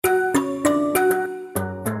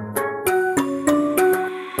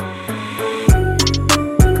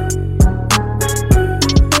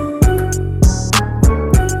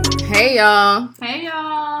y'all. Hey,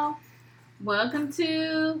 y'all. Welcome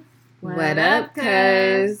to What Up,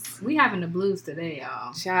 Cuz? We having the blues today,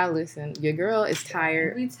 y'all. Child, listen. Your girl is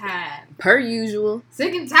tired. We tired. Per usual.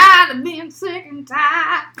 Sick and tired of being sick and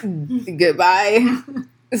tired. Goodbye.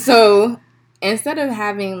 So, instead of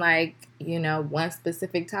having, one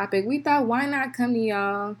specific topic, we thought, why not come to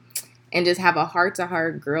y'all and just have a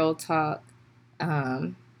heart-to-heart girl talk.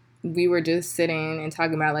 We were just sitting and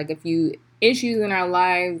talking about, a few issues in our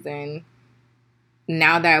lives, and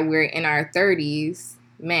now that we're in our 30s,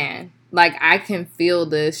 man, I can feel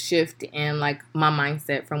the shift in, my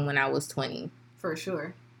mindset from when I was 20. For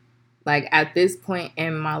sure. At this point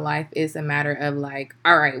in my life, it's a matter of,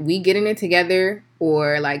 all right, we getting it together,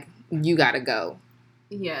 or, you gotta go.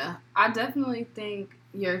 Yeah, I definitely think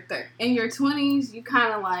in your 20s, you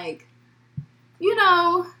kind of I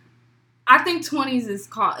think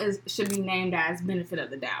 20s should be named as benefit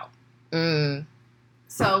of the doubt.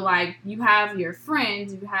 So, you have your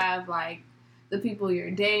friends, you have, the people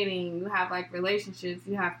you're dating, you have, relationships,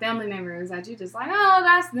 you have family members that you just oh,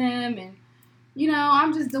 that's them, and,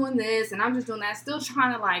 I'm just doing this, and I'm just doing that, still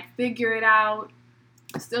trying to, figure it out,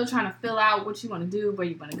 still trying to fill out what you want to do, where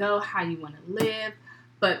you want to go, how you want to live,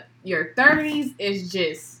 but your 30s is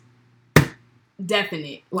just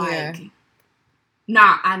definite,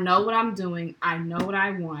 Nah, I know what I'm doing, I know what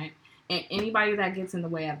I want, and anybody that gets in the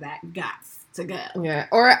way of that gots to go. Yeah,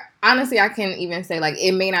 or honestly, I can even say,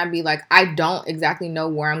 it may not be, I don't exactly know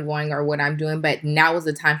where I'm going or what I'm doing, but now is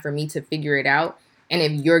the time for me to figure it out, and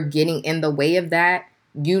if you're getting in the way of that,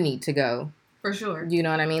 you need to go. For sure. You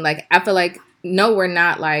know what I mean? I feel no, we're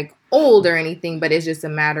not, old or anything, but it's just a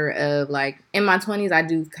matter of, in my 20s, I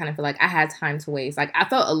do kind of feel I had time to waste. I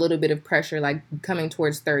felt a little bit of pressure, coming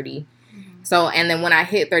towards 30. So, and then when I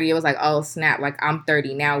hit 30, it was oh, snap, I'm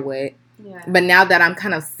 30, now what? Yeah. But now that I'm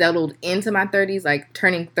kind of settled into my 30s,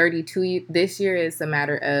 turning 32 this year, it's a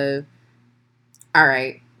matter of, all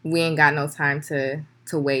right, we ain't got no time to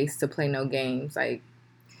waste, to play no games.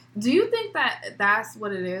 Do you think that that's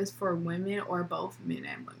what it is for women, or both men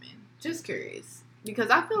and women? Just curious. Because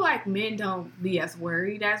I feel men don't be as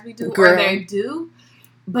worried as we do. Girl. Or they do,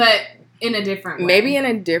 but in a different way. Maybe in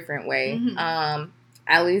a different way. Mm-hmm.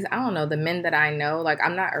 At least, I don't know, the men that I know,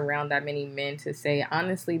 I'm not around that many men to say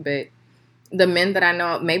honestly, but the men that I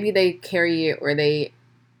know, maybe they carry it, or they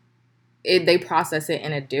process it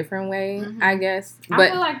in a different way, I guess.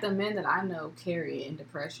 But I feel the men that I know carry it in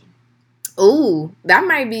depression. Ooh, that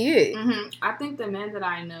might be it. I think the men that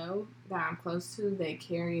I know that I'm close to, they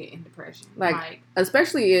carry it in depression.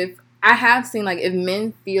 Especially if I have seen, if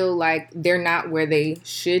men feel they're not where they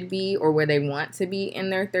should be or where they want to be in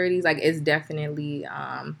their 30s, it's definitely,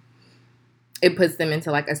 it puts them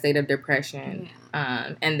into, a state of depression.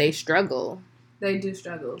 Yeah. And they struggle. They do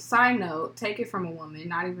struggle. Side note, take it from a woman,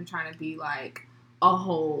 not even trying to be, a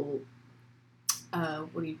whole,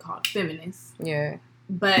 what do you call it, feminist. Yeah.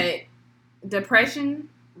 But depression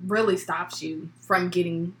really stops you from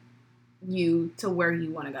getting you to where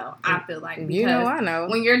you want to go. I feel because I know.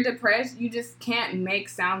 When you're depressed, you just can't make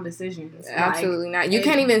sound decisions. Absolutely not. You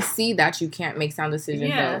can't even see that you can't make sound decisions.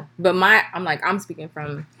 Yeah. Though. But I'm speaking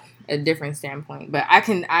from a different standpoint. But I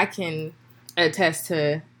can attest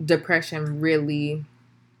to depression really,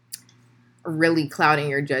 really clouding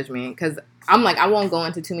your judgment. Because I won't go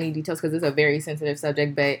into too many details because it's a very sensitive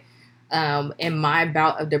subject. But in my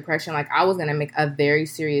bout of depression, I was going to make a very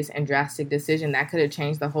serious and drastic decision that could have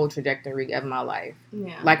changed the whole trajectory of my life.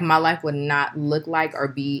 Yeah. My life would not look or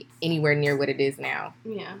be anywhere near what it is now.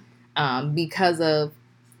 Yeah. Because of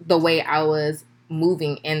the way I was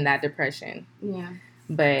moving in that depression. Yeah.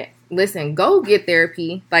 But listen, go get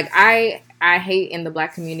therapy. I hate in the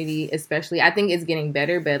Black community, especially. I think it's getting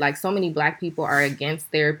better, but so many Black people are against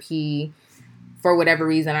therapy. For whatever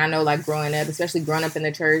reason. I know, growing up, especially growing up in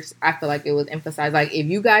the church, I feel it was emphasized, if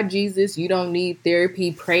you got Jesus, you don't need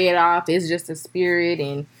therapy, pray it off, it's just a spirit,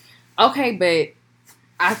 and, okay, but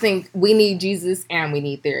I think we need Jesus and we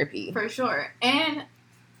need therapy. For sure. And,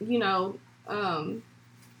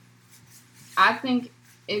 I think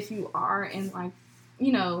if you are in,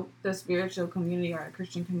 the spiritual community or a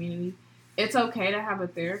Christian community, it's okay to have a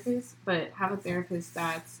therapist, but have a therapist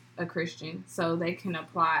that's a Christian, so they can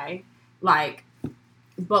apply,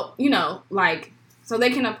 so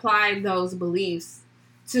they can apply those beliefs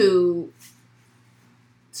to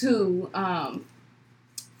so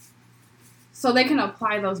they can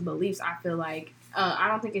apply those beliefs. I feel I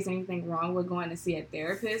don't think it's anything wrong with going to see a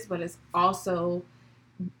therapist, but it's also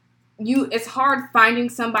it's hard finding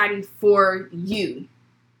somebody for you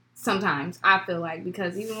sometimes, I feel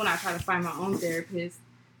because even when I try to find my own therapist,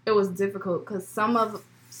 it was difficult because some of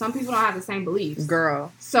some people don't have the same beliefs.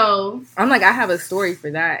 Girl. So I'm like, I have a story for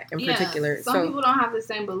that in particular. Some people don't have the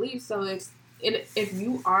same beliefs. So if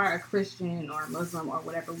you are a Christian or a Muslim or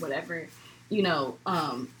whatever, you know,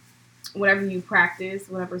 whatever you practice,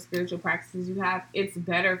 whatever spiritual practices you have, it's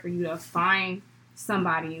better for you to find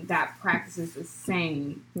somebody that practices the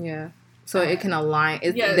same. Yeah. So it can align.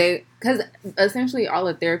 Because essentially all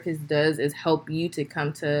a therapist does is help you to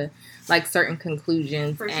come to like certain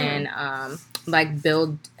conclusions and like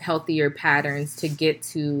build healthier patterns to get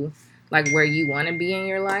to like where you want to be in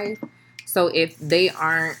your life. So if they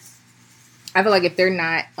aren't, I feel like if they're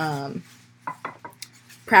not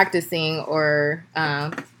practicing or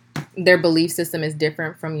their belief system is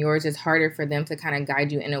different from yours, it's harder for them to kind of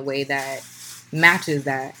guide you in a way that matches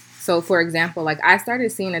that. So, for example, like I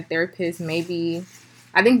started seeing a therapist maybe,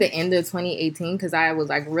 I think the end of 2018 because I was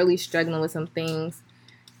like really struggling with some things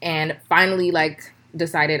and finally like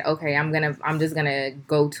decided, okay, I'm just gonna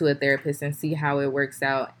go to a therapist and see how it works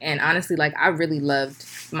out. And honestly, like I really loved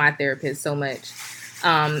my therapist so much.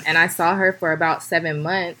 And I saw her for about 7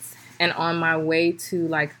 months, and on my way to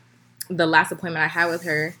like the last appointment I had with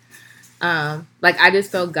her, like I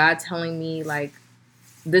just felt God telling me like,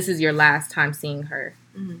 this is your last time seeing her.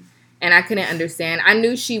 Mm-hmm. And I couldn't understand. I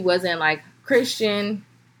knew she wasn't like Christian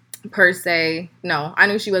per se. No, I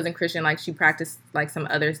knew she wasn't Christian. Like she practiced like some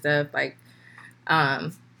other stuff. Like,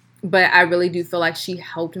 but I really do feel like she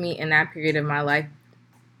helped me in that period of my life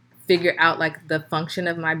figure out like the function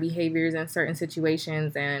of my behaviors in certain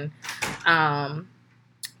situations and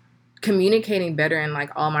communicating better in like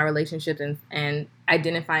all my relationships and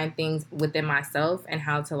identifying things within myself and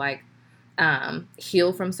how to like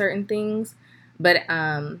heal from certain things. But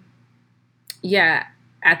yeah,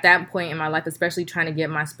 at that point in my life, especially trying to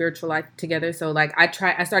get my spiritual life together. So like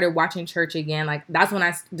I started watching church again. Like that's when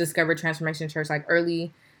I discovered Transformation Church, like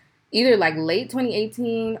either like late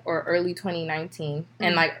 2018 or early 2019. Mm-hmm.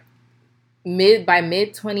 And like by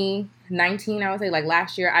mid 2019, I would say like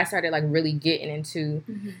last year, I started like really getting into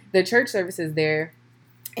the church services there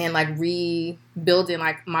and like rebuilding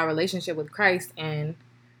like my relationship with Christ. And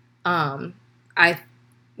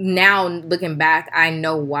now looking back, I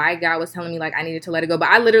know why God was telling me like I needed to let it go. But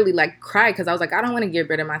I literally like cried because I was like, I don't want to get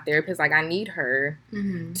rid of my therapist. Like I need her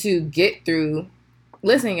to get through.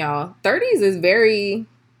 Listen, y'all, 30s is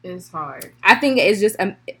it's hard. I think it's just,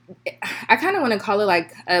 I kind of want to call it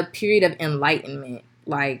like a period of enlightenment.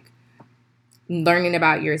 Like learning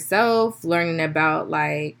about yourself, learning about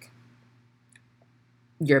like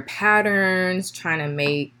your patterns, at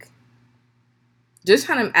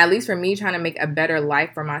least for me, trying to make a better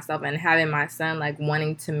life for myself and having my son, like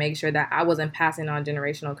wanting to make sure that I wasn't passing on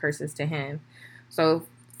generational curses to him. So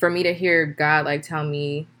for me to hear God like tell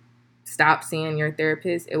me, stop seeing your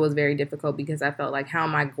therapist, it was very difficult because I felt like, how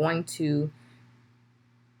am I going to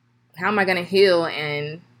heal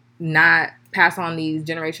and not pass on these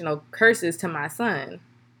generational curses to my son?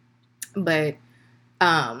 But,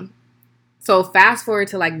 so fast forward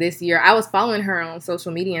to like this year, I was following her on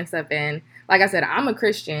social media and stuff. And like I said, I'm a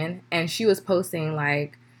Christian, and she was posting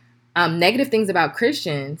like negative things about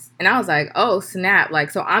Christians. And I was like, oh, snap. Like,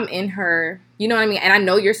 so I'm in her, you know what I mean? And I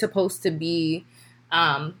know you're supposed to be,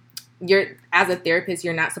 as a therapist,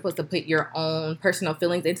 you're not supposed to put your own personal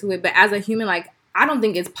feelings into it. But as a human, like, I don't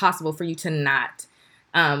think it's possible for you to not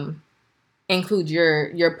include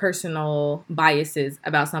your personal biases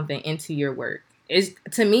about something into your work.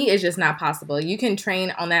 To me, it's just not possible. You can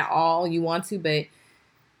train on that all you want to, but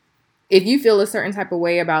if you feel a certain type of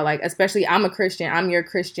way about, like, especially I'm a Christian, I'm your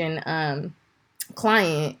Christian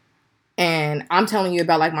client, and I'm telling you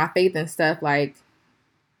about, like, my faith and stuff, like,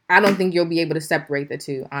 I don't think you'll be able to separate the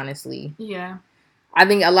two, honestly. Yeah. I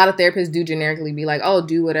think a lot of therapists do generically be like, oh,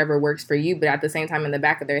 do whatever works for you, but at the same time, in the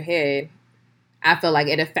back of their head, I feel like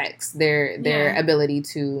it affects their ability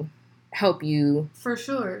to help you. For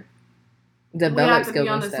sure. Develop skills and stuff. We have to be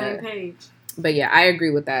on the same page. But yeah, I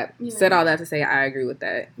agree with that. Yeah. Said all that to say I agree with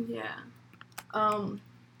that. Yeah.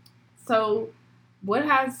 So what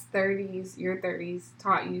has your 30s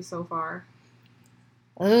taught you so far?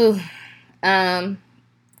 Oh, I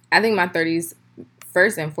think my 30s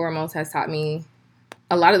first and foremost has taught me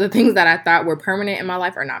a lot of the things that I thought were permanent in my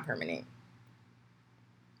life are not permanent.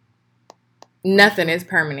 Nothing is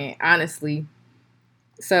permanent, honestly.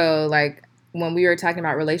 So like when we were talking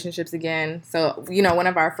about relationships again, so, you know, one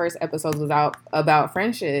of our first episodes was out about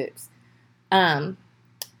friendships.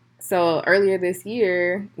 So earlier this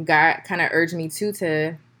year, God kind of urged me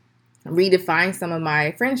to redefine some of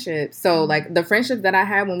my friendships. So like the friendships that I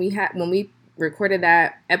had when we recorded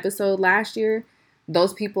that episode last year,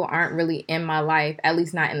 those people aren't really in my life, at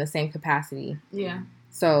least not in the same capacity. Yeah.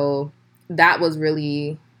 So that was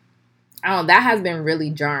really, I don't know, that has been really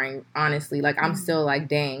jarring, honestly. Like, I'm still like,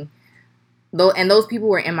 dang. And those people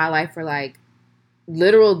were in my life for like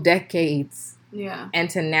literal decades. Yeah. And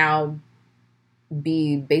to now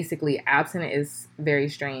be basically absent is very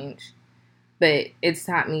strange. But it's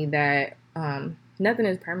taught me that nothing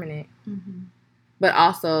is permanent. Mm-hmm. But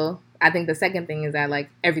also, I think the second thing is that, like,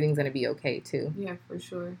 everything's going to be okay, too. Yeah, for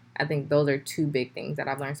sure. I think those are two big things that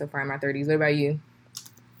I've learned so far in my 30s. What about you?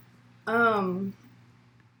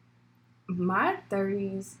 My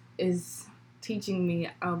 30s is teaching me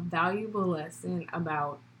a valuable lesson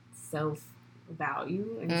about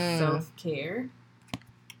self-value and self-care.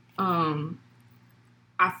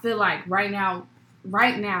 I feel like right now,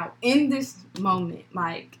 in this moment,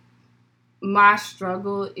 like, my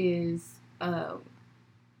struggle is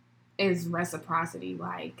reciprocity.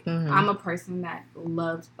 Like, I'm a person that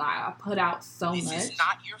loves, like, I put out so much. This is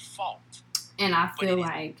not your fault. And I feel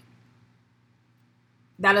like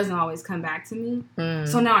that doesn't always come back to me.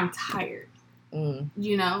 So now I'm tired.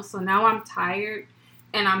 You know? So now I'm tired,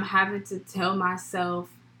 and I'm having to tell myself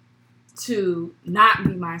to not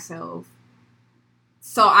be myself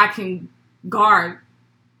so I can guard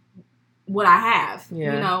what I have.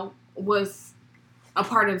 Yeah. You know, was a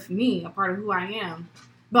part of me, a part of who I am.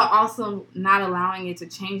 But also not allowing it to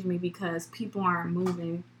change me because people aren't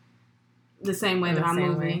moving the same way that I'm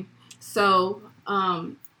moving. So,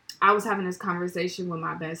 I was having this conversation with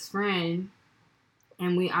my best friend,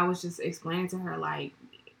 and I was just explaining to her, like,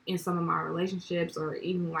 in some of my relationships or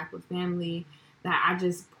even, like, with family, that I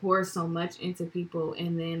just pour so much into people,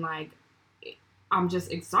 and then, like, I'm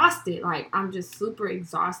just exhausted. Like, I'm just super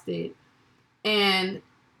exhausted. And,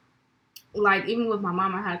 like, even with my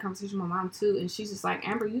mom, I had a conversation with my mom, too, and she's just like,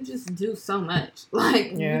 Amber, you just do so much.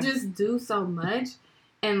 Like, you just do so much,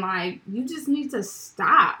 and, like, you just need to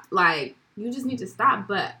stop. Like, you just need to stop.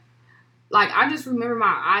 But, like, I just remember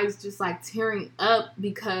my eyes just, like, tearing up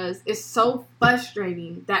because it's so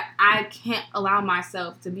frustrating that I can't allow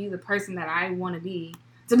myself to be the person that I want to be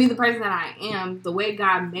the person that I am, the way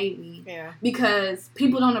God made me. Yeah. Because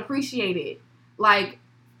people don't appreciate it. Like,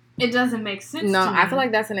 it doesn't make sense to me. I feel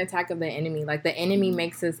like that's an attack of the enemy. Like, the enemy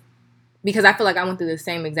makes us, because I feel like I went through the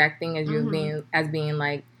same exact thing as you, being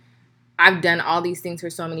like, I've done all these things for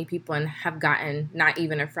so many people and have gotten not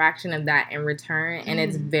even a fraction of that in return. And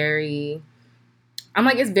it's very, I'm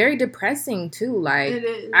like, it's very depressing too. Like, it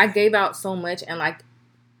is. I gave out so much, and, like,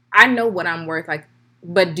 I know what I'm worth. Like,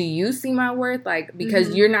 but do you see my worth? Like,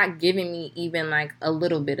 because you're not giving me even, like, a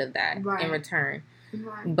little bit of that in return.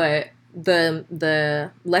 Right. But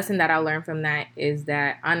the lesson that I learned from that is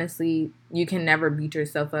that, honestly, you can never beat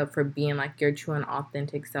yourself up for being, like, your true and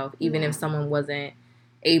authentic self, even if someone wasn't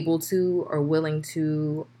able to or willing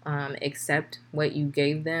to accept what you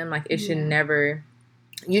gave them. Like, it should never,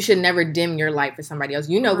 you should never dim your light for somebody else.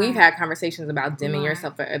 You know, we've had conversations about dimming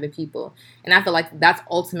yourself for other people, and I feel like that's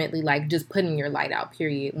ultimately, like, just putting your light out,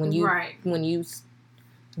 period. When you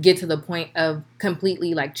get to the point of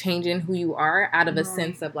completely, like, changing who you are out of a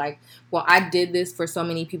sense of, like, well, I did this for so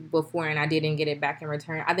many people before and I didn't get it back in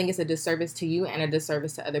return. I think it's a disservice to you and a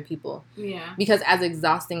disservice to other people. Yeah. Because as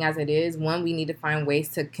exhausting as it is, one, we need to find ways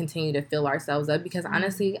to continue to fill ourselves up, because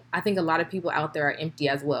honestly, I think a lot of people out there are empty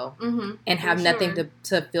as well and have nothing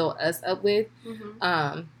to fill us up with.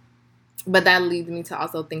 But that leads me to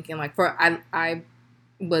also thinking, like, I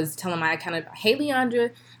was telling my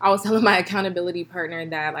I was telling my accountability partner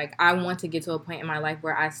that, like, I want to get to a point in my life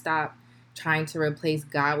where I stop trying to replace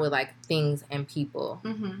God with, like, things and people.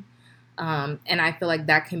 And I feel like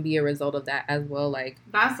that can be a result of that as well. Like,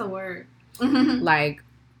 that's a word. Like,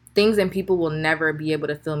 things and people will never be able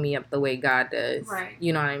to fill me up the way God does. Right.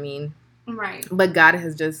 You know what I mean? Right. But God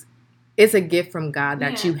has just, it's a gift from God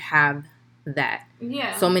that you have that.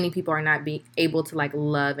 Yeah. So many people are not able to, like,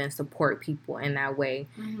 love and support people in that way.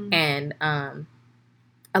 And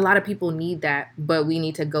a lot of people need that, but we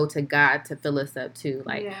need to go to God to fill us up too.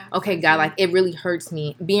 Like, okay, God, like, it really hurts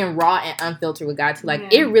me being raw and unfiltered with God too.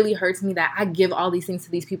 Like, it really hurts me that I give all these things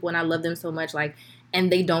to these people and I love them so much, like, and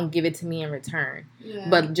they don't give it to me in return.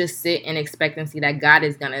 But just sit in expectancy that God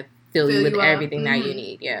is gonna fill you with everything that you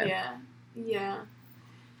need.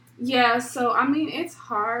 Yeah, so, I mean, it's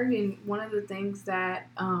hard, and one of the things that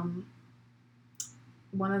my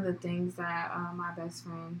best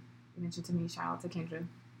friend mentioned to me, shout out to Kendra,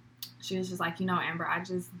 she was just like, you know, Amber, I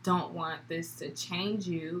just don't want this to change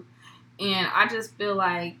you, and I just feel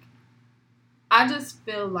like,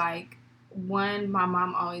 one, my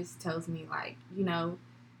mom always tells me, like, you know,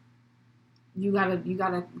 you gotta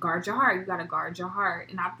guard your heart,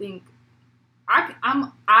 and I think,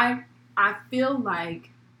 I feel like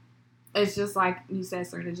it's just like you said,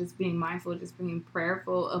 sort of just being mindful, just being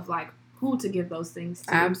prayerful of like who to give those things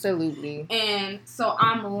to. Absolutely. And so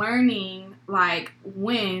I'm learning like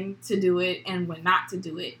when to do it and when not to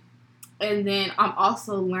do it. And then I'm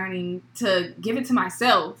also learning to give it to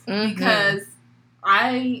myself because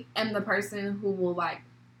I am the person who will like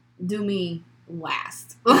do me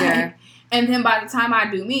last. Like, and then by the time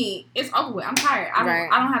I do me, it's over with. I'm tired.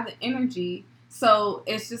 I don't have the energy. So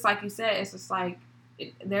it's just like you said, it's just like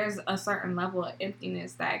there's a certain level of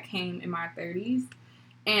emptiness that came in my 30s.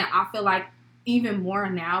 And I feel like even more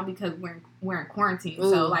now because we're in quarantine.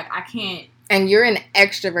 Ooh. So like I can't. And you're an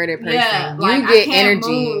extroverted person. Yeah, you get energy.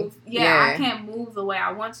 Move. I can't move the way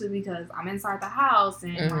I want to because I'm inside the house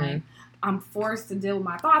and like I'm forced to deal with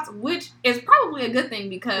my thoughts, which is probably a good thing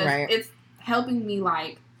because it's helping me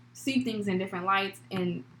like see things in different lights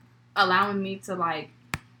and allowing me to like,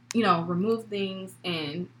 you know, remove things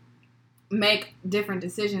and make different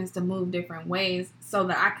decisions to move different ways so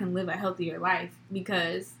that I can live a healthier life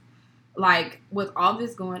because like with all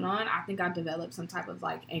this going on, I think I developed some type of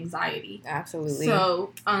like anxiety. Absolutely.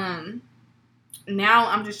 So now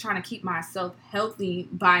I'm just trying to keep myself healthy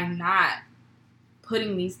by not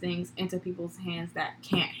putting these things into people's hands that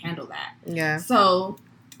can't handle that. Yeah. So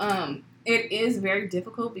it is very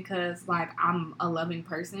difficult because like I'm a loving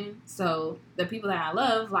person. So the people that I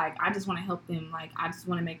love, like I just want to help them. Like I just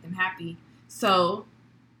want to make them happy. So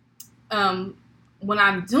when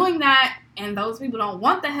I'm doing that and those people don't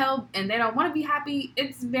want the help and they don't want to be happy,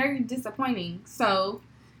 it's very disappointing. So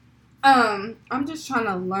I'm just trying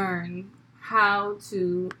to learn how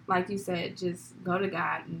to, like you said, just go to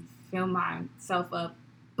God and fill myself up.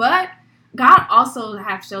 But God also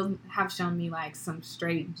have shown me like some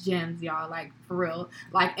straight gems, y'all, like for real.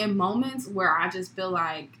 Like in moments where I just feel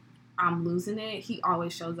like I'm losing it, he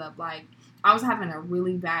always shows up. Like I was having a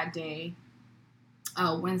really bad day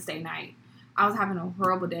Wednesday night. I was having a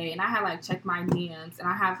horrible day and I had like checked my DMs and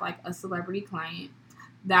I have like a celebrity client.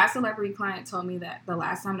 That celebrity client told me that the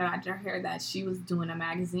last time that I did her that she was doing a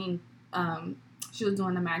magazine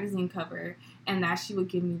cover and that she would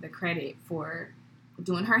give me the credit for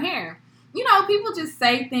doing her hair. You know, people just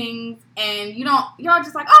say things and y'all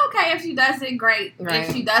just like, oh, okay, if she does it, great. Right.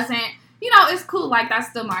 If she doesn't, you know, it's cool. Like, that's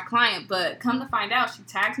still my client. But come to find out, she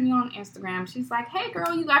tags me on Instagram. She's like, hey,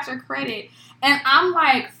 girl, you got your credit. And I'm,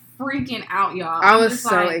 like, freaking out, y'all. I was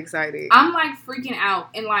so excited. I'm, like, freaking out.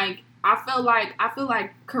 And, like, I feel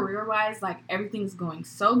like career-wise, like, everything's going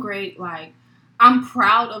so great. Like, I'm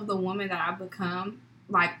proud of the woman that I've become.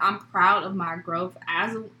 Like, I'm proud of my growth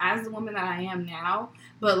as the woman that I am now.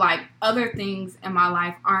 But, like, other things in my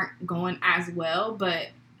life aren't going as well. But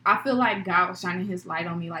I feel like God was shining his light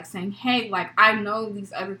on me, like, saying, hey, like, I know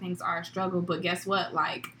these other things are a struggle, but guess what?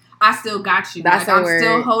 Like, I still got you. That's like, I'm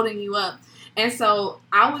still holding you up. And so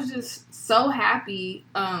I was just so happy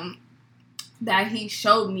that he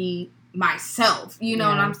showed me myself. You know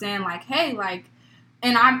what I'm saying? Like, hey, like,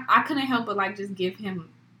 and I couldn't help but, like, just give him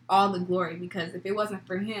all the glory because if it wasn't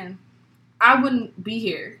for him, I wouldn't be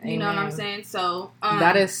here. You know what I'm saying? So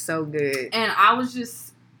that is so good. And I was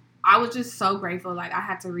just so grateful. Like, I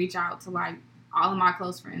had to reach out to, like, all of my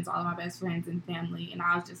close friends, all of my best friends and family. And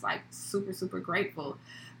I was just, like, super, super grateful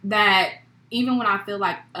that even when I feel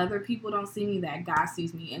like other people don't see me, that God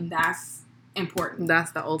sees me. And that's important.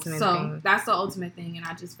 That's the ultimate thing. So that's the ultimate thing. And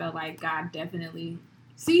I just felt like God definitely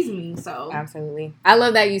sees me. So absolutely. I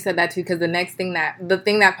love that you said that, too, because the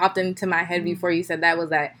thing that popped into my head before you said that was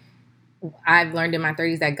that I've learned in my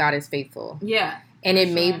 30s that God is faithful. Yeah. And it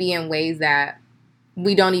may be in ways that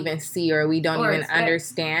we don't even see or we don't even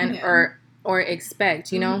understand or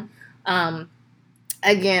expect, you know?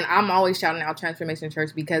 Again, I'm always shouting out Transformation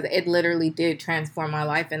Church because it literally did transform my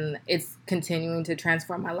life and it's continuing to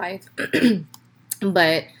transform my life.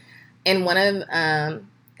 But in one of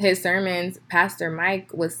his sermons, Pastor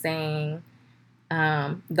Mike was saying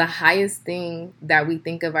the highest thing that we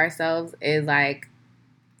think of ourselves is like,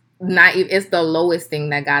 it's the lowest thing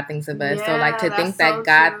that God thinks of us. So like to think that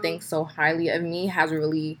God thinks so highly of me has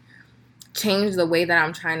really changed the way that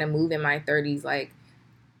I'm trying to move in my 30s. Like,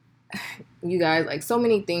 you guys, like, so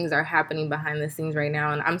many things are happening behind the scenes right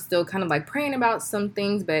now, and I'm still kind of like praying about some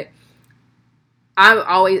things, but I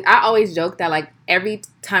always joke that like every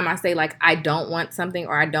time I say like I don't want something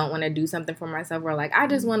or I don't want to do something for myself, or like I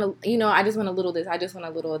just want to, I just want a little of this, I just want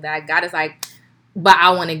a little of that, God is like, but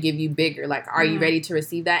I want to give you bigger. Like, are you ready to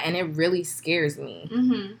receive that? And it really scares me.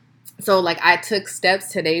 Mm-hmm. So, like, I took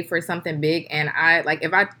steps today for something big. And I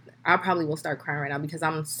probably will start crying right now because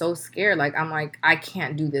I'm so scared. Like, I'm like, I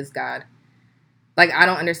can't do this, God. Like, I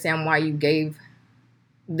don't understand why you gave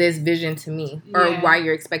this vision to me or why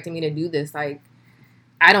you're expecting me to do this. Like,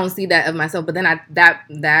 I don't see that of myself. But then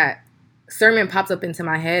that sermon pops up into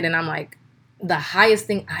my head, and I'm like, the highest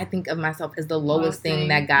thing I think of myself is the lowest thing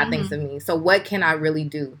that God thinks of me. So what can I really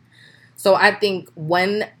do? So I think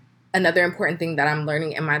another important thing that I'm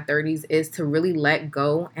learning in my 30s is to really let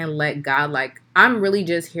go and let God, like, I'm really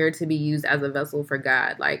just here to be used as a vessel for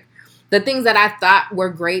God. Like, the things that I thought were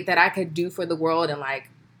great that I could do for the world, and like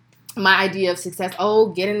my idea of success,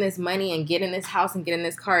 getting this money and getting this house and getting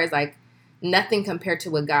this car, is like nothing compared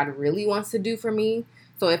to what God really wants to do for me.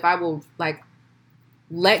 So if I will like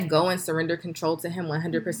let go and surrender control to him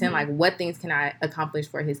 100%, like what things can I accomplish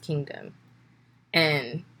for his kingdom?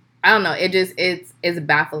 And I don't know, it's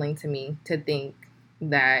baffling to me to think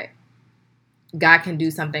that God can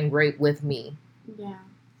do something great with me. Yeah.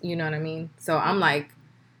 You know what I mean? So I'm like,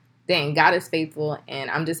 dang, God is faithful,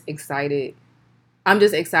 and I'm just excited. I'm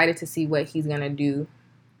just excited to see what he's going to do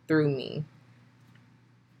through me.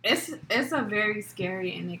 It's a very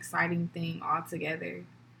scary and exciting thing altogether.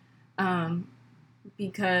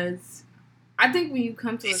 Because I think when you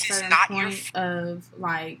come to a certain point of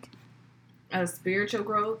like a spiritual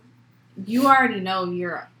growth, you already know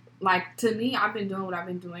you're like, to me, I've been doing what I've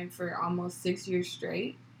been doing for almost 6 years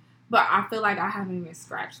straight, but I feel like I haven't even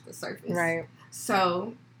scratched the surface. Right.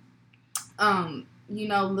 So, I'm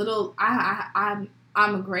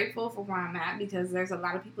grateful for where I'm at, because there's a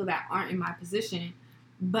lot of people that aren't in my position,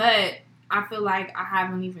 but I feel like I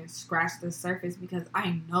haven't even scratched the surface, because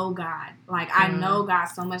I know God. Like, I know God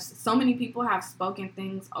so much. So many people have spoken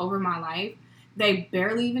things over my life. They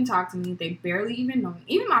barely even talk to me. They barely even know me.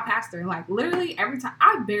 Even my pastor. Like, literally every time.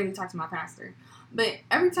 I barely talk to my pastor. But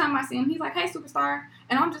every time I see him, he's like, "Hey, superstar."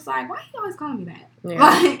 And I'm just like, why are you always calling me that? Yeah.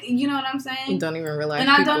 Like, you know what I'm saying? You don't even realize. And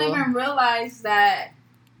I don't even realize that,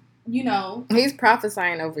 you know. He's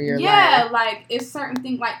prophesying over your life. Yeah, like, it's certain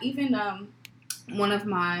things. Like, even one of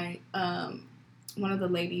the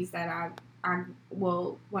ladies that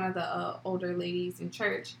one of the older ladies in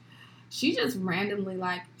church, she just randomly,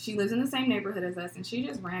 like, she lives in the same neighborhood as us, and she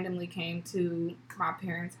just randomly came to my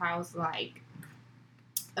parents' house, like,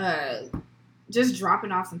 just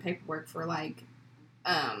dropping off some paperwork for, like,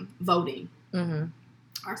 voting or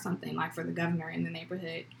something, like, for the governor in the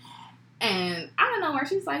neighborhood. And I don't know where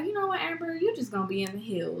she's like, "You know what, Amber, you're just gonna be in the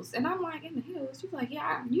hills." And I'm like, "In the hills?" She's like,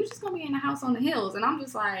 "Yeah, you just gonna be in the house on the hills." And I'm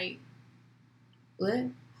just like, what?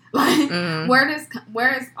 Like, where is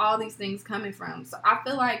all these things coming from? So I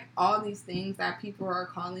feel like all these things that people are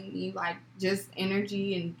calling me, like, just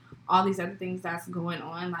energy and all these other things that's going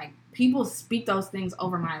on, like, people speak those things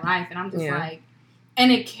over my life, and I'm just like,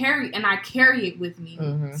 and I carry it with me.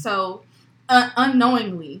 So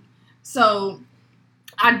unknowingly. So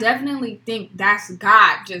I definitely think that's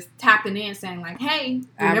God just tapping in, saying, like, "Hey,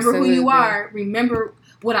 remember who you are. Remember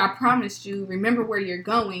what I promised you. Remember where you're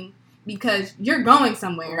going, because you're going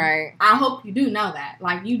somewhere." Right. I hope you do know that.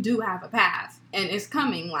 Like, you do have a path, and it's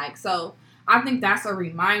coming. Like, so I think that's a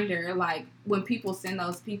reminder, like, when people send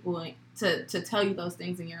those people to tell you those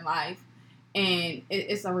things in your life, and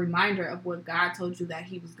it's a reminder of what God told you that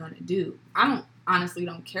he was going to do. I honestly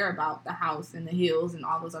don't care about the house and the hills and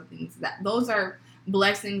all those other things. Those are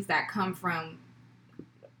blessings that come from,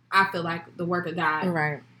 I feel like, the work of God.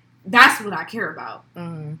 Right. That's what I care about.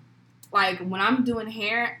 Like, when I'm doing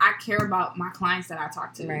hair, I care about my clients that I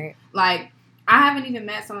talk to. Right. Like, I haven't even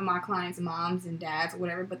met some of my clients' moms and dads or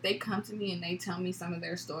whatever, but they come to me and they tell me some of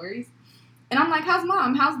their stories. And I'm like, "How's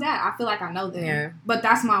mom? How's dad?" I feel like I know them. Yeah. But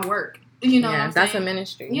that's my work. You know what I'm saying? That's a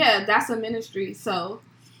ministry. Yeah, that's a ministry. So.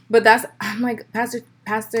 But I'm like, Pastor,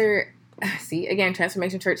 see, again,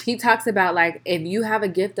 Transformation Church, he talks about, like, if you have a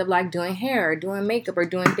gift of, like, doing hair or doing makeup or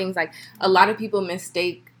doing things, like, a lot of people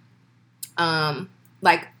mistake,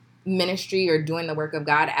 like, ministry or doing the work of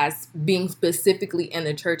God as being specifically in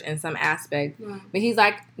the church in some aspect. Yeah. But he's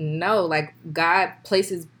like, no, like, God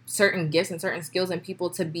places certain gifts and certain skills in people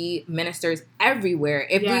to be ministers everywhere.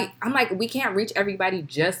 I'm like, we can't reach everybody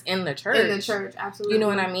just in the church. In the church, absolutely. You know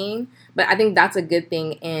what I mean? But I think that's a good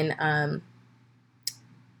thing, and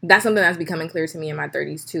that's something that's becoming clear to me in my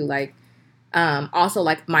 30s too. Like, also,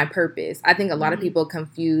 like, my purpose. I think a lot of people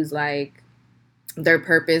confuse, like, their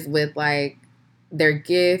purpose with, like, their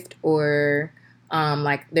gift or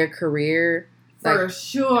like their career. For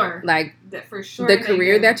sure. Like, for sure. The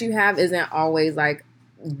career that you have isn't always, like,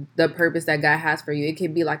 the purpose that God has for you. It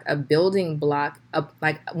could be, like, a building block,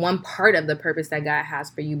 like, one part of the purpose that God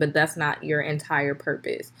has for you, but that's not your entire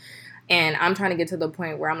purpose. And I'm trying to get to the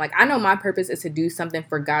point where I'm like, I know my purpose is to do something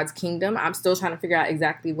for God's kingdom. I'm still trying to figure out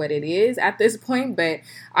exactly what it is at this point, but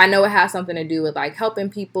I know it has something to do with, like,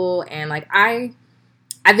 helping people. And, like, I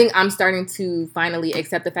think I'm starting to finally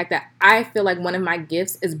accept the fact that I feel like one of my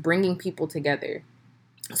gifts is bringing people together.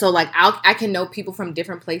 So, like, I can know people from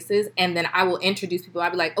different places, and then I will introduce people.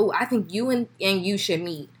 I'll be like, oh, I think you and you should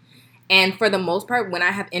meet. And for the most part, when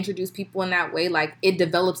I have introduced people in that way, like, it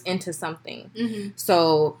develops into something. Mm-hmm.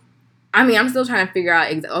 So, I mean, I'm still trying to figure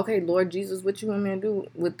out, okay, Lord Jesus, what you want me to do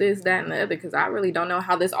with this, that, and the other, because I really don't know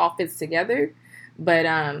how this all fits together.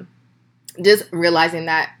 But just realizing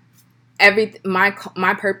that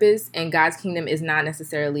my purpose in God's kingdom is not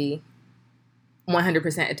necessarily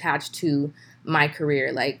 100% attached to my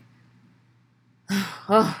career. Like,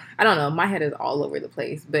 I don't know. My head is all over the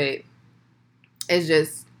place, but it's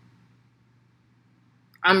just,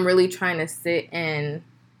 I'm really trying to sit and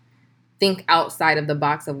think outside of the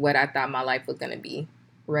box of what I thought my life was going to be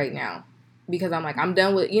right now. Because I'm like, I'm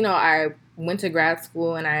done with, I went to grad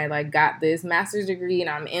school and I like got this master's degree and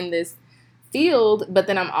I'm in this field, but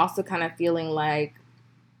then I'm also kind of feeling like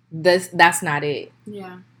that's not it.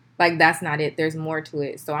 Yeah. Like, that's not it. There's more to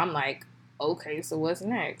it. So I'm like, okay, so what's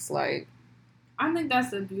next? Like, I think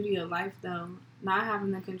that's the beauty of life, though. Not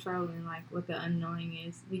having the control and, like, what the unknowing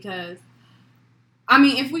is. Because, I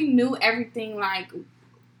mean, if we knew everything, like,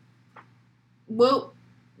 well,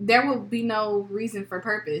 there would be no reason for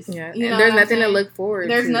purpose. Yeah. And there's nothing to look forward to.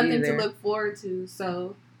 There's nothing to look forward to.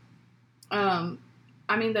 So, I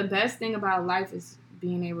mean, the best thing about life is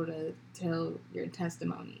being able to tell your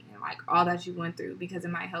testimony and, like, all that you went through, because it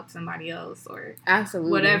might help somebody else or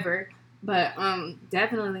absolutely whatever. But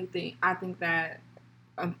definitely I think that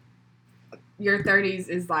your 30s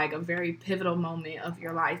is like a very pivotal moment of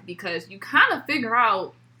your life, because you kind of figure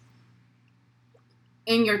out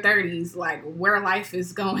in your 30s like where life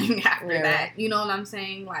is going after that. You know what I'm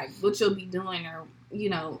saying? Like, what you'll be doing, or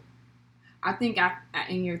I think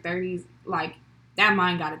in your 30s, like, that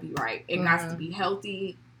mind got to be right. It got to be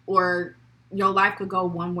healthy, or your life could go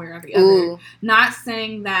one way or the other. Ooh. Not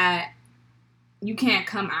saying that you can't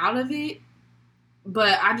come out of it,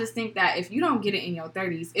 but I just think that if you don't get it in your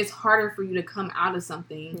 30s, it's harder for you to come out of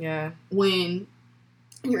something when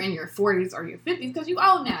you're in your 40s or your 50s, because you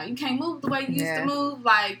old now. You can't move the way you used to move.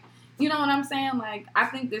 Like, you know what I'm saying? Like, I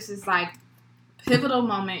think this is like pivotal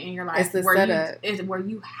moment in your life where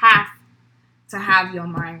you have to have your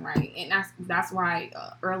mind right. And that's why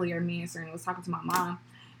earlier me and Serena was talking to my mom,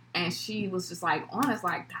 and she was just like, honest,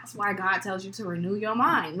 like, that's why God tells you to renew your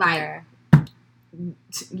mind. Like,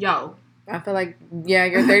 yo. I feel like,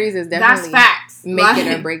 your 30s is definitely that's facts. Make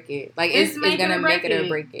it or break it. Like, it's going to make it or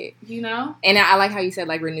break it. You know? And I like how you said,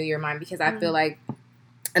 like, renew your mind, because I feel like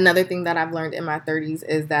another thing that I've learned in my 30s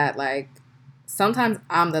is that, like, sometimes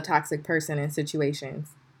I'm the toxic person in situations.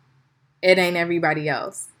 It ain't everybody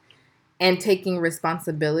else. And taking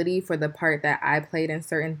responsibility for the part that I played in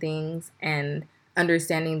certain things, and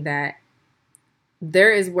understanding that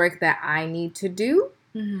there is work that I need to do,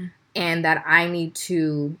 and that I need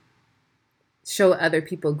to show other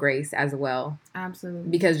people grace as well. Absolutely.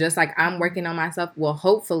 Because just like I'm working on myself, well,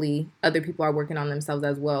 hopefully other people are working on themselves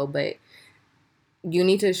as well, but you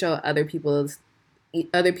need to show other people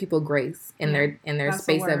grace in their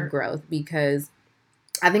space of growth, because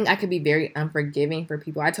I think I could be very unforgiving for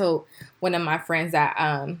people. I told one of my friends that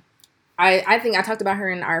I think I talked about her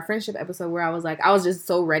in our friendship episode, where I was like, I was just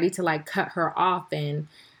so ready to like cut her off, and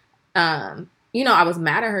I was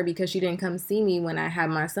mad at her because she didn't come see me when I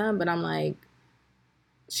had my son, but I'm like,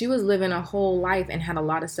 she was living a whole life and had a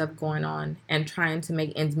lot of stuff going on and trying to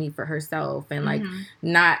make ends meet for herself, and like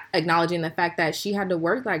not acknowledging the fact that she had to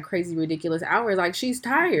work like crazy, ridiculous hours. Like, she's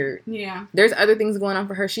tired. Yeah. There's other things going on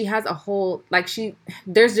for her. She has a whole, like,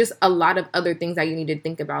 there's just a lot of other things that you need to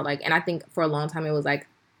think about. Like, and I think for a long time it was like,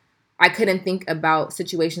 I couldn't think about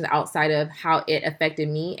situations outside of how it affected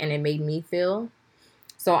me and it made me feel.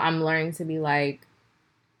 So I'm learning to be like,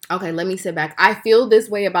 okay, let me sit back. I feel this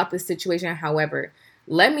way about this situation. However,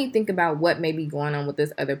 let me think about what may be going on with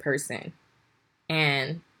this other person.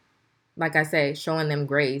 And like I say, showing them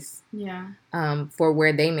grace for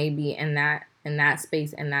where they may be in that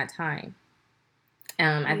space and that time.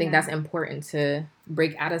 I think that's important to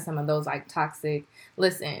break out of some of those like toxic.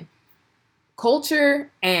 Listen,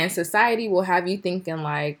 culture and society will have you thinking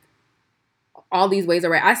like all these ways are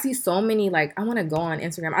right. I see so many, like, I want to go on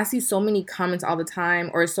Instagram. I see so many comments all the time,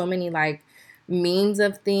 or so many like memes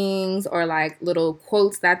of things, or like little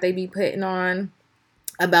quotes that they be putting on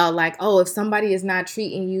about like, oh, if somebody is not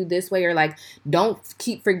treating you this way, or like, don't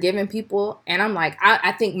keep forgiving people. And I'm like,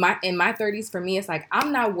 I think in my 30s, for me, it's like,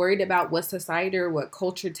 I'm not worried about what society or what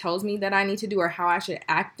culture tells me that I need to do or how I should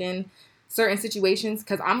act in certain situations,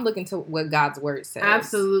 because I'm looking to what God's word says.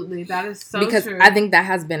 Absolutely. That is so because true. I think that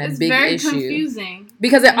has been a big issue. It's very confusing.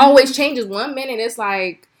 Because it always changes. 1 minute it's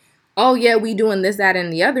like, oh yeah, we doing this, that,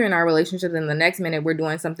 and the other in our relationship, and the next minute we're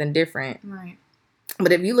doing something different. Right.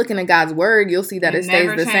 But if you look into God's word, you'll see that it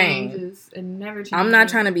stays the same. It never changes. I'm not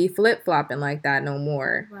trying to be flip-flopping like that no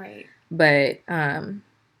more. Right. But I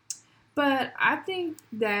think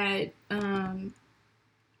that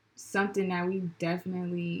something that we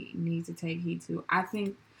definitely need to take heed to, I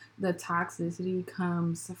think the toxicity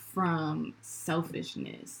comes from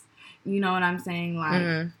selfishness. You know what I'm saying?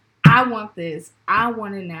 Like, I want this. I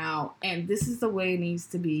want it now. And this is the way it needs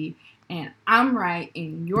to be. And I'm right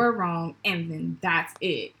and you're wrong. And then that's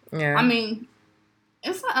it. Yeah. I mean,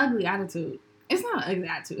 it's an ugly attitude. It's not an ugly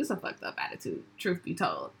attitude. It's a fucked up attitude, truth be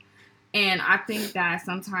told. And I think that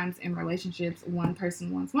sometimes in relationships, one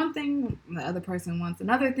person wants one thing, the other person wants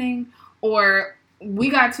another thing. Or we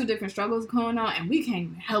got two different struggles going on and we can't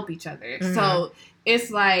even help each other. Mm-hmm. So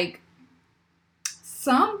it's like,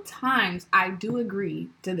 sometimes I do agree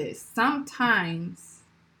to this. Sometimes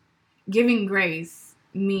giving grace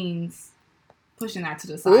means pushing that to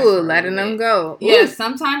the side. Ooh, letting them go. Yeah,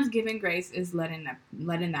 sometimes giving grace is letting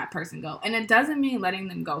that person go. And it doesn't mean letting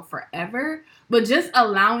them go forever, but just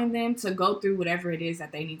allowing them to go through whatever it is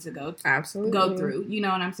that they need to go through. You know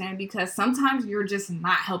what I'm saying? Because sometimes you're just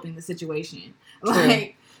not helping the situation.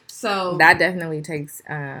 Like, so that definitely takes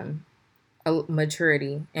a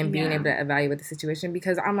maturity and being able to evaluate the situation,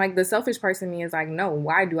 because I'm like, the selfish part of me is like, no,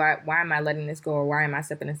 why am I letting this go, or why am I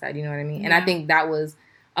stepping aside? You know what I mean? Yeah. And I think that was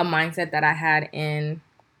a mindset that I had in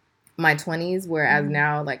my 20s, whereas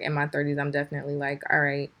now, like in my 30s, I'm definitely like, all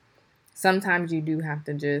right, sometimes you do have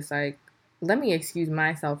to just like, let me excuse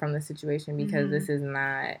myself from the situation because this is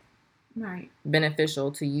not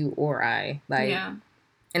beneficial to you or I. Like,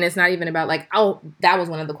 and it's not even about like, oh, that was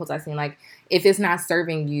one of the quotes I seen. Like, if it's not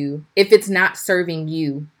serving you,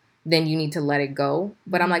 then you need to let it go.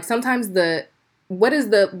 But I'm like, sometimes what is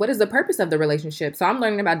the purpose of the relationship? So I'm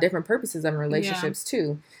learning about different purposes of relationships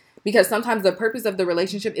too. Because sometimes the purpose of the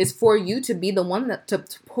relationship is for you to be the one to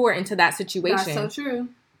pour into that situation.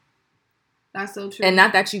 That's so true. And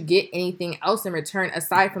not that you get anything else in return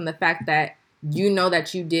aside from the fact that you know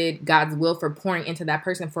that you did God's will for pouring into that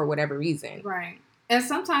person for whatever reason. Right. And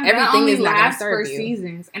sometimes everything only lasts for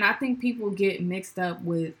seasons. And I think people get mixed up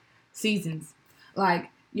with seasons. Like,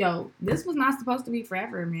 yo, this was not supposed to be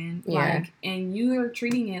forever, man. Yeah. Like, and you're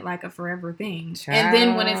treating it like a forever thing. Child. And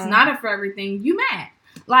then when it's not a forever thing, you mad.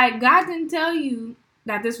 Like, God didn't tell you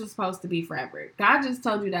that this was supposed to be forever. God just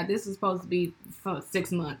told you that this was supposed to be for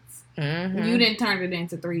 6 months. Mm-hmm. You didn't turn it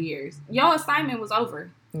into 3 years. Your assignment was over.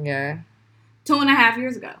 Yeah. 2.5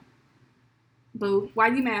 years ago. Boo, why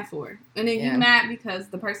you mad for? And then you mad because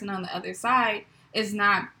the person on the other side is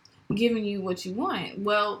not giving you what you want.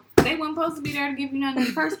 Well, they weren't supposed to be there to give you nothing in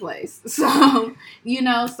the first place. So,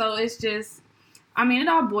 so it's just, I mean, it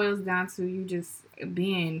all boils down to you just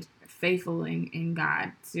being faithful in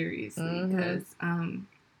God, seriously. Because, I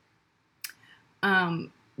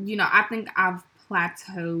think I've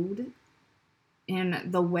plateaued in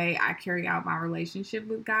the way I carry out my relationship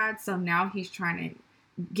with God. So now he's trying to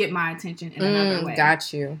get my attention in another way.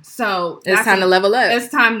 Got you. So it's time to level up. It's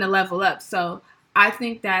time to level up. So I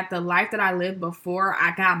think that the life that I lived before,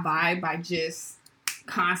 I got by just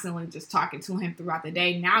constantly just talking to him throughout the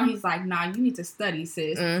day. Now he's like, nah, you need to study,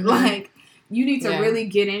 sis. Like, you need to really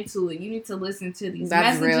get into it. You need to listen to these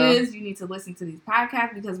messages. Real. You need to listen to these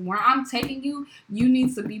podcasts, because where I'm taking you, you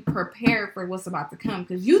need to be prepared for what's about to come.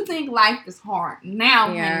 Because you think life is hard.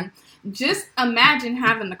 Now, honey, just imagine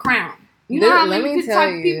having the crown. You know how many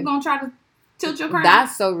people gonna try to tilt your crown?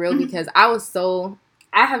 That's so real, because I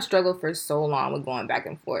have struggled for so long with going back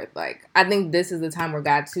and forth. Like, I think this is the time where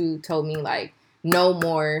God too told me, like, no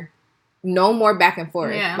more back and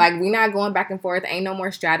forth. Yeah. Like, we're not going back and forth. Ain't no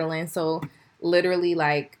more straddling. So literally,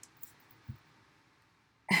 like,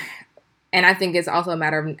 and I think it's also a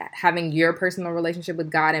matter of having your personal relationship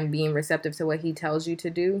with God and being receptive to what he tells you to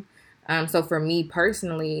do. So for me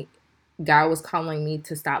personally, God was calling me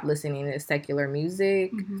to stop listening to secular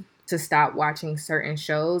music, to stop watching certain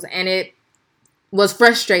shows. And it was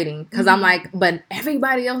frustrating because I'm like, but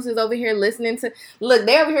everybody else is over here listening to, look,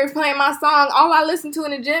 they over here playing my song. All I listen to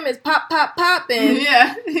in the gym is pop, pop, pop. And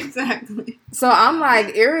yeah, exactly. So I'm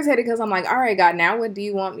like irritated because I'm like, all right, God, now what do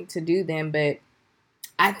you want me to do then? But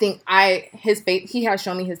I think he has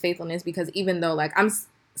shown me his faithfulness, because even though like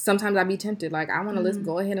sometimes I be tempted, like I want to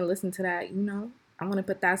go ahead and listen to that, I want to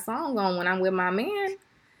put that song on when I'm with my man.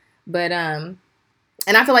 But, and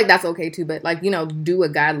I feel like that's okay too, but like, do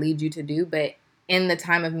what God leads you to do. But in the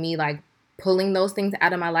time of me, like, pulling those things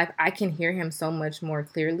out of my life, I can hear him so much more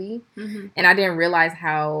clearly. And I didn't realize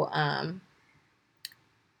how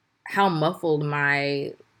muffled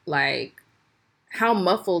my, like, how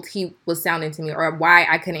muffled he was sounding to me, or why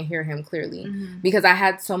I couldn't hear him clearly, because I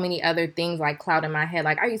had so many other things like cloud in my head.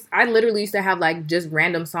 Like I literally used to have like just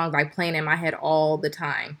random songs like playing in my head all the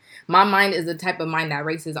time. My mind is the type of mind that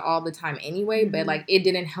races all the time anyway, but like it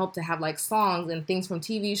didn't help to have like songs and things from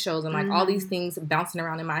TV shows and like all these things bouncing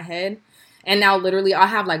around in my head. And now literally I'll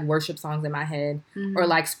have like worship songs in my head or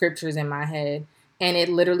like scriptures in my head, and it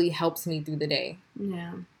literally helps me through the day.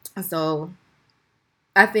 Yeah. So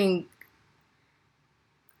I think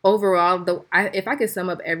overall, if I could sum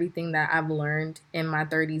up everything that I've learned in my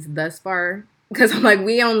 30s thus far, because I'm like,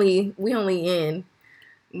 we only in.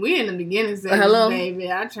 We in the beginning stages,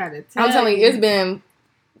 baby. I try to tell I'm telling you,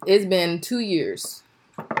 it's been 2 years.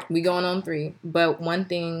 We going on 3. But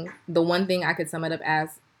the one thing I could sum it up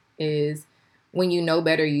as is, when you know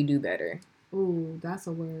better, you do better. Ooh, that's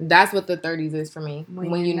a word. That's what the 30s is for me.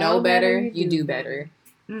 When you know better, you do better.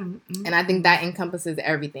 And I think that encompasses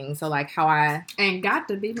everything. So like how I ain't got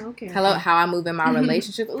to be no careful. How I move in my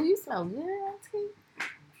relationship. Oh, you smell good.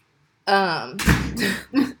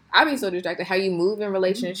 I be so distracted. How you move in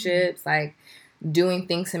relationships, like doing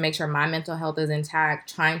things to make sure my mental health is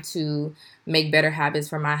intact, trying to make better habits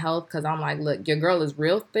for my health. Because I'm like, look, your girl is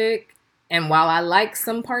real thick, and while I like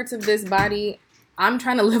some parts of this body, I'm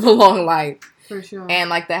trying to live a long life. For sure. And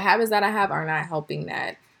like the habits that I have are not helping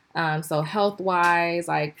that. So health-wise,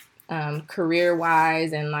 like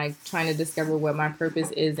career-wise, and like trying to discover what my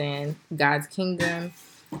purpose is in God's kingdom.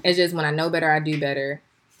 It's just when I know better, I do better.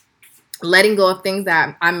 Letting go of things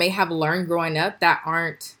that I may have learned growing up that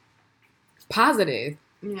aren't positive.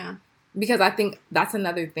 Yeah. Because I think that's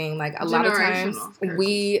another thing. Like a lot of times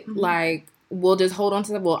we like we'll just hold on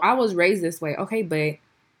to well, I was raised this way. Okay, but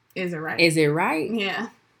is it right? Is it right? Yeah.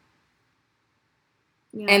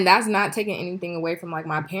 Yeah. And that's not taking anything away from like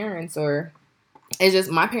my parents, or it's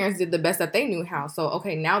just my parents did the best that they knew how. So,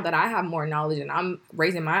 okay, now that I have more knowledge and I'm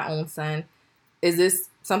raising my own son, is this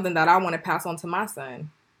something that I want to pass on to my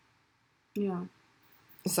son? Yeah.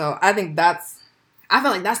 So I think I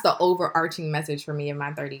feel like that's the overarching message for me in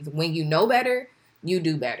my 30s. When you know better, you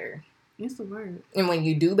do better. It's the word. And when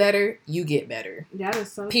you do better, you get better. That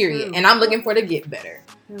is so period. True. And I'm looking for to get better.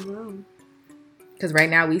 Hello. Because right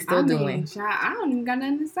now we still doing. Child, I don't even got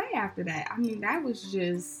nothing to say after that. I mean, that was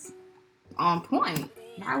just on point.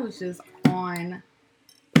 That was just on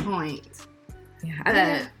point.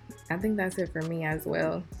 Yeah, I think that's it for me as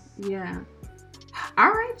well. Yeah.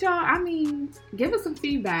 All right, y'all. I mean, give us some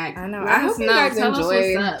feedback. I know. I hope you guys Tell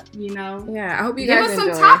enjoyed. us what's up, you know? Yeah, I hope you guys enjoyed.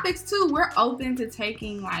 Give us some topics, too. We're open to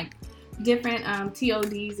taking, like, different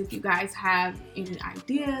TODs if you guys have any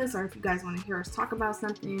ideas, or if you guys want to hear us talk about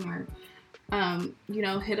something, or, you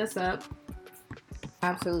know, hit us up.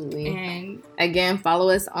 Absolutely. And again, follow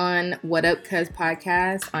us on What Up Cuz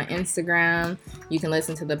Podcast on Instagram. You can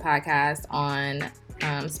listen to the podcast on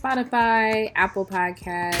Spotify, Apple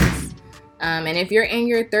Podcasts. And if you're in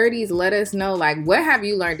your 30s, let us know, like, what have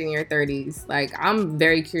you learned in your 30s? Like, I'm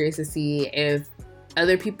very curious to see if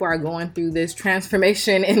other people are going through this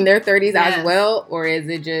transformation in their 30s as well, or is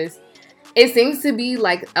it just, it seems to be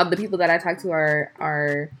like of the people that I talk to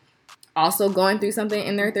are also going through something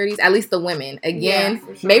in their 30s, at least the women. Again,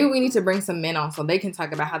 sure. Maybe we need to bring some men on so they can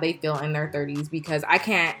talk about how they feel in their 30s, because I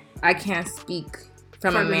can't speak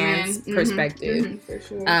from a man's perspective. For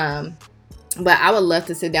sure. But I would love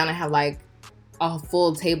to sit down and have like a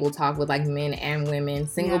full table talk with like men and women,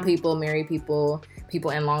 single people, married people, people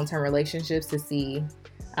in long-term relationships, to see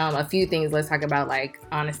a few things. Let's talk about like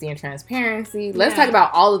honesty and transparency. Let's talk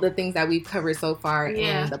about all of the things that we've covered so far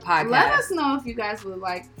in the podcast. Let us know if you guys would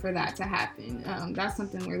like for that to happen. That's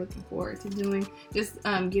something we're looking forward to doing. Just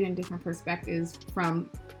getting different perspectives from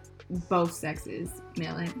both sexes,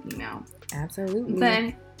 male and female. Absolutely.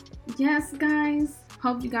 But yes, guys.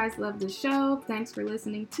 Hope you guys love the show. Thanks for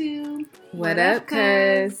listening to What Up,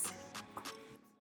 Cuz?